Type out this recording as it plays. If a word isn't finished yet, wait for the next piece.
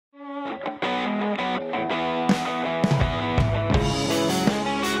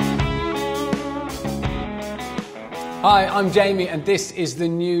Hi, I'm Jamie and this is the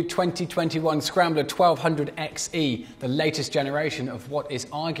new 2021 Scrambler 1200 XE, the latest generation of what is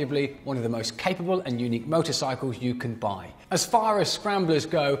arguably one of the most capable and unique motorcycles you can buy. As far as Scramblers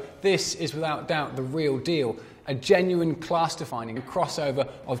go, this is without doubt the real deal. A genuine class-defining crossover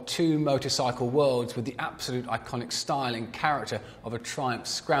of two motorcycle worlds with the absolute iconic style and character of a Triumph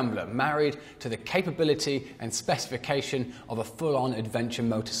Scrambler, married to the capability and specification of a full-on adventure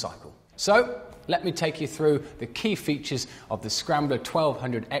motorcycle. So, let me take you through the key features of the Scrambler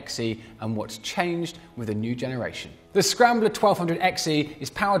 1200 XE and what's changed with the new generation. The Scrambler 1200 XE is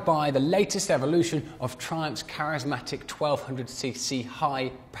powered by the latest evolution of Triumph's charismatic 1200cc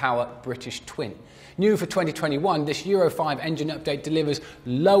high-power British twin. New for 2021, this Euro 5 engine update delivers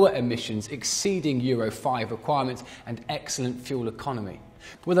lower emissions exceeding Euro 5 requirements and excellent fuel economy.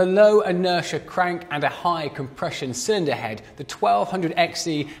 With a low inertia crank and a high compression cylinder head, the 1200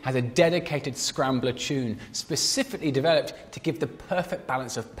 XE has a dedicated Scrambler tune, specifically developed to give the perfect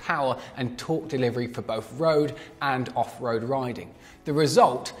balance of power and torque delivery for both road and off-road riding. The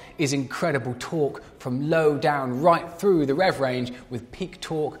result is incredible torque from low down right through the rev range, with peak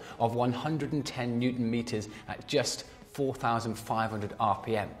torque of 110 Newton meters at just 4,500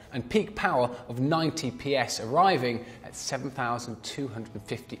 RPM and peak power of 90 PS, arriving at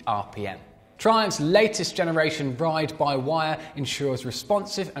 7,250 RPM. Triumph's latest generation ride-by-wire ensures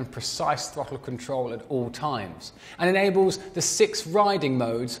responsive and precise throttle control at all times and enables the 6 riding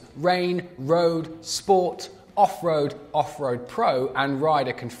modes: rain, road, sport, off-road, off-road pro and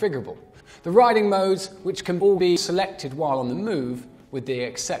rider configurable. The riding modes, which can all be selected while on the move, with the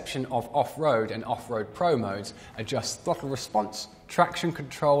exception of off-road and off-road pro modes, adjust throttle response, traction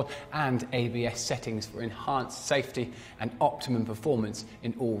control and ABS settings for enhanced safety and optimum performance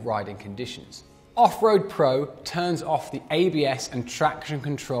in all riding conditions. Off-Road Pro turns off the ABS and traction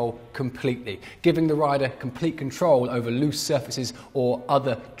control completely, giving the rider complete control over loose surfaces or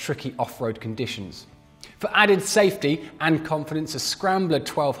other tricky off-road conditions. For added safety and confidence, a Scrambler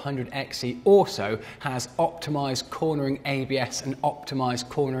 1200 XE also has optimized cornering ABS and optimized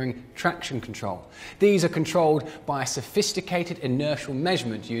cornering traction control. These are controlled by a sophisticated inertial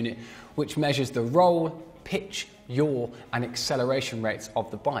measurement unit which measures the roll, pitch, yaw and acceleration rates of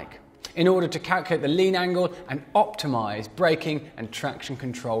the bike in order to calculate the lean angle and optimize braking and traction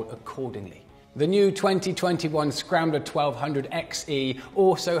control accordingly. The new 2021 Scrambler 1200 XE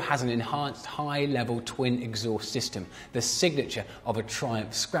also has an enhanced high-level twin exhaust system, the signature of a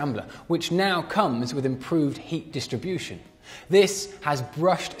Triumph Scrambler, which now comes with improved heat distribution. This has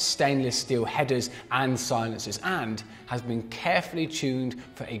brushed stainless steel headers and silencers and has been carefully tuned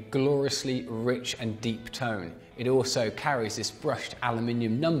for a gloriously rich and deep tone. It also carries this brushed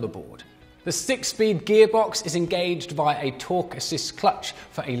aluminium number board. The 6-speed gearbox is engaged via a torque assist clutch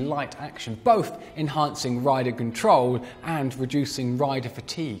for a light action, both enhancing rider control and reducing rider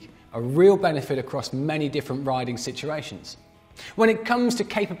fatigue, a real benefit across many different riding situations. When it comes to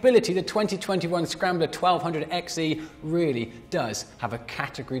capability, the 2021 Scrambler 1200 XE really does have a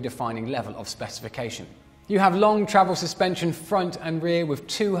category-defining level of specification. You have long travel suspension front and rear with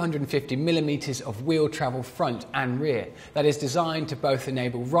 250mm of wheel travel front and rear that is designed to both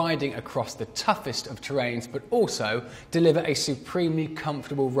enable riding across the toughest of terrains but also deliver a supremely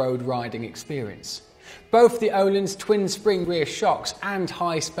comfortable road riding experience. Both the Öhlins twin spring rear shocks and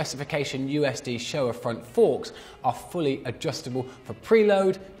high specification USD Showa front forks are fully adjustable for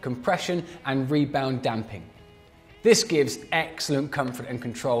preload, compression and rebound damping. This gives excellent comfort and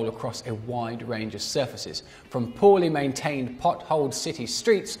control across a wide range of surfaces, from poorly maintained potholed city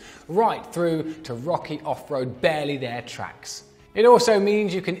streets right through to rocky off-road barely there tracks. It also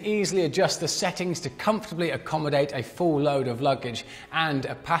means you can easily adjust the settings to comfortably accommodate a full load of luggage and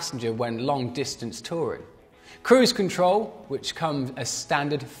a passenger when long distance touring. Cruise control, which comes as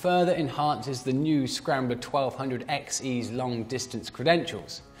standard, further enhances the new Scrambler 1200 XE's long distance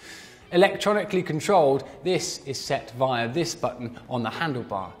credentials. Electronically controlled, this is set via this button on the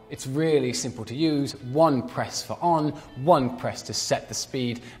handlebar. It's really simple to use: one press for on, one press to set the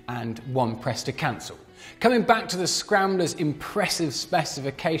speed, and one press to cancel. Coming back to the Scrambler's impressive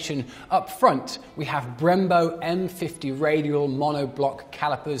specification, up front we have Brembo M50 radial monoblock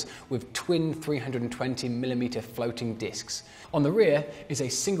calipers with twin 320mm floating discs. On the rear is a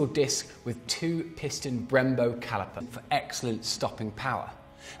single disc with 2-piston Brembo caliper for excellent stopping power.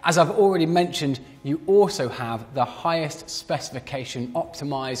 As I've already mentioned, you also have the highest specification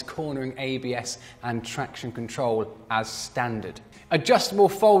optimized cornering ABS and traction control as standard. Adjustable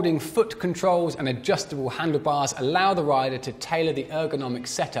folding foot controls and adjustable handlebars allow the rider to tailor the ergonomic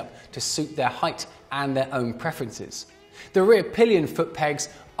setup to suit their height and their own preferences. The rear pillion foot pegs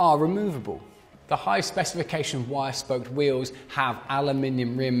are removable. The high specification wire-spoked wheels have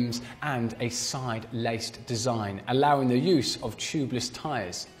aluminium rims and a side-laced design, allowing the use of tubeless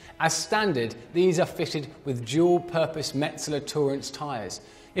tyres. As standard, these are fitted with dual-purpose Metzeler Tourance tyres.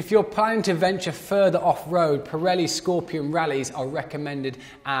 If you're planning to venture further off-road, Pirelli Scorpion Rallies are recommended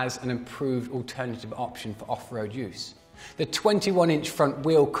as an improved alternative option for off-road use. The 21-inch front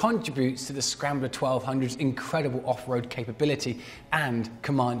wheel contributes to the Scrambler 1200's incredible off-road capability and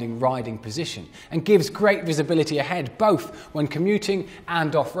commanding riding position, and gives great visibility ahead, both when commuting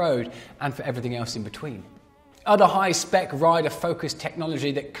and off-road, and for everything else in between. Other high-spec rider-focused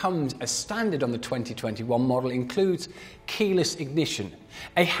technology that comes as standard on the 2021 model includes keyless ignition,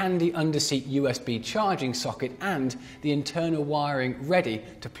 a handy underseat USB charging socket, and the internal wiring ready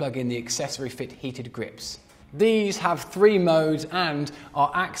to plug in the accessory-fit heated grips. These have 3 modes and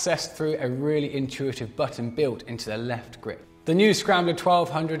are accessed through a really intuitive button built into the left grip. The new Scrambler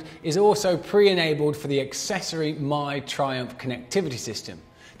 1200 is also pre-enabled for the accessory My Triumph connectivity system.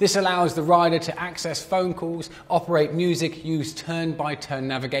 This allows the rider to access phone calls, operate music, use turn-by-turn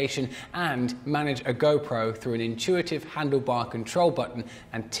navigation, and manage a GoPro through an intuitive handlebar control button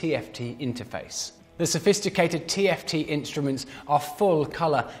and TFT interface. The sophisticated TFT instruments are full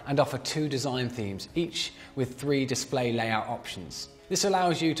colour and offer 2 design themes, each with 3 display layout options. This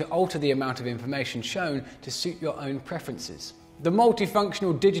allows you to alter the amount of information shown to suit your own preferences. The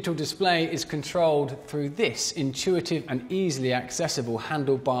multifunctional digital display is controlled through this intuitive and easily accessible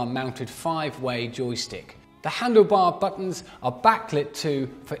handlebar-mounted 5-way joystick. The handlebar buttons are backlit too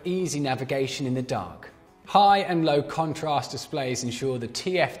for easy navigation in the dark. High and low contrast displays ensure the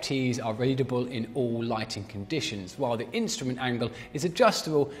TFTs are readable in all lighting conditions, while the instrument angle is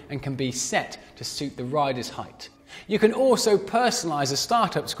adjustable and can be set to suit the rider's height. You can also personalise a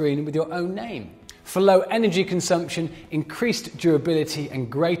startup screen with your own name. For low energy consumption, increased durability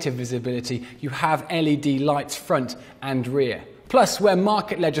and greater visibility, you have LED lights front and rear. Plus, where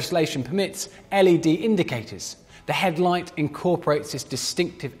market legislation permits, LED indicators. The headlight incorporates this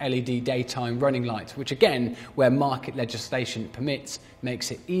distinctive LED daytime running light, which again, where market legislation permits,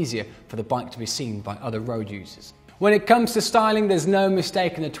 makes it easier for the bike to be seen by other road users. When it comes to styling, there's no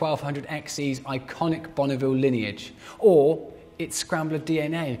mistaking the 1200 XE's iconic Bonneville lineage, or its Scrambler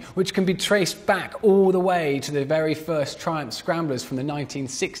DNA, which can be traced back all the way to the very first Triumph Scramblers from the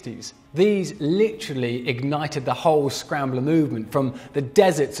 1960s. These literally ignited the whole Scrambler movement, from the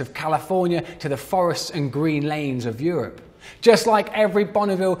deserts of California to the forests and green lanes of Europe. Just like every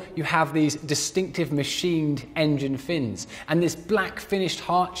Bonneville, you have these distinctive machined engine fins and this black finished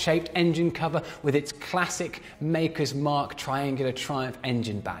heart-shaped engine cover with its classic Maker's Mark triangular Triumph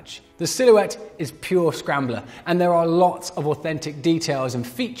engine badge. The silhouette is pure Scrambler, and there are lots of authentic details and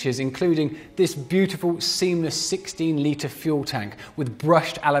features, including this beautiful seamless 16-litre fuel tank with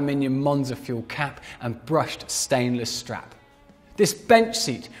brushed aluminium Monza fuel cap and brushed stainless strap. This bench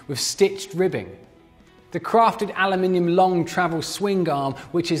seat with stitched ribbing. The crafted aluminium long travel swing arm,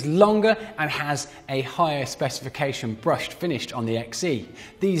 which is longer and has a higher specification brushed finished on the XE.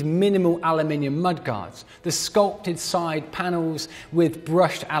 These minimal aluminium mudguards. The sculpted side panels with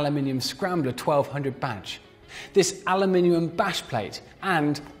brushed aluminium Scrambler 1200 badge. This aluminium bash plate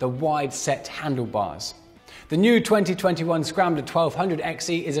and the wide set handlebars. The new 2021 Scrambler 1200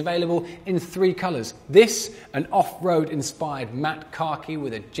 XE is available in 3 colours. This, an off-road inspired matte khaki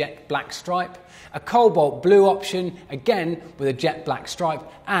with a jet black stripe, a cobalt blue option, again with a jet black stripe,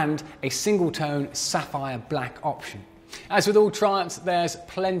 and a single-tone sapphire black option. As with all Triumphs, there's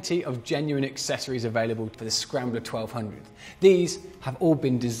plenty of genuine accessories available for the Scrambler 1200. These have all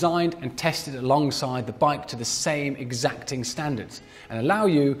been designed and tested alongside the bike to the same exacting standards, and allow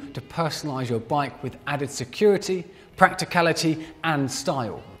you to personalise your bike with added security, practicality and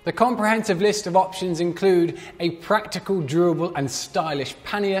style. The comprehensive list of options include a practical, durable and stylish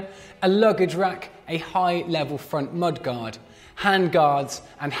pannier, a luggage rack, a high-level front mudguard, hand guards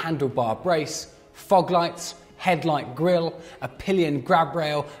and handlebar brace, fog lights, headlight grille, a pillion grab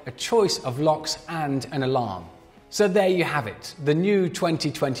rail, a choice of locks and an alarm. So there you have it, the new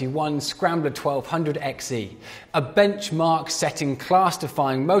 2021 Scrambler 1200 XE, a benchmark setting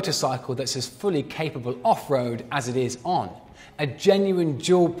class-defying motorcycle that's as fully capable off-road as it is on. A genuine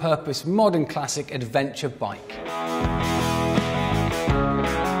dual-purpose modern classic adventure bike.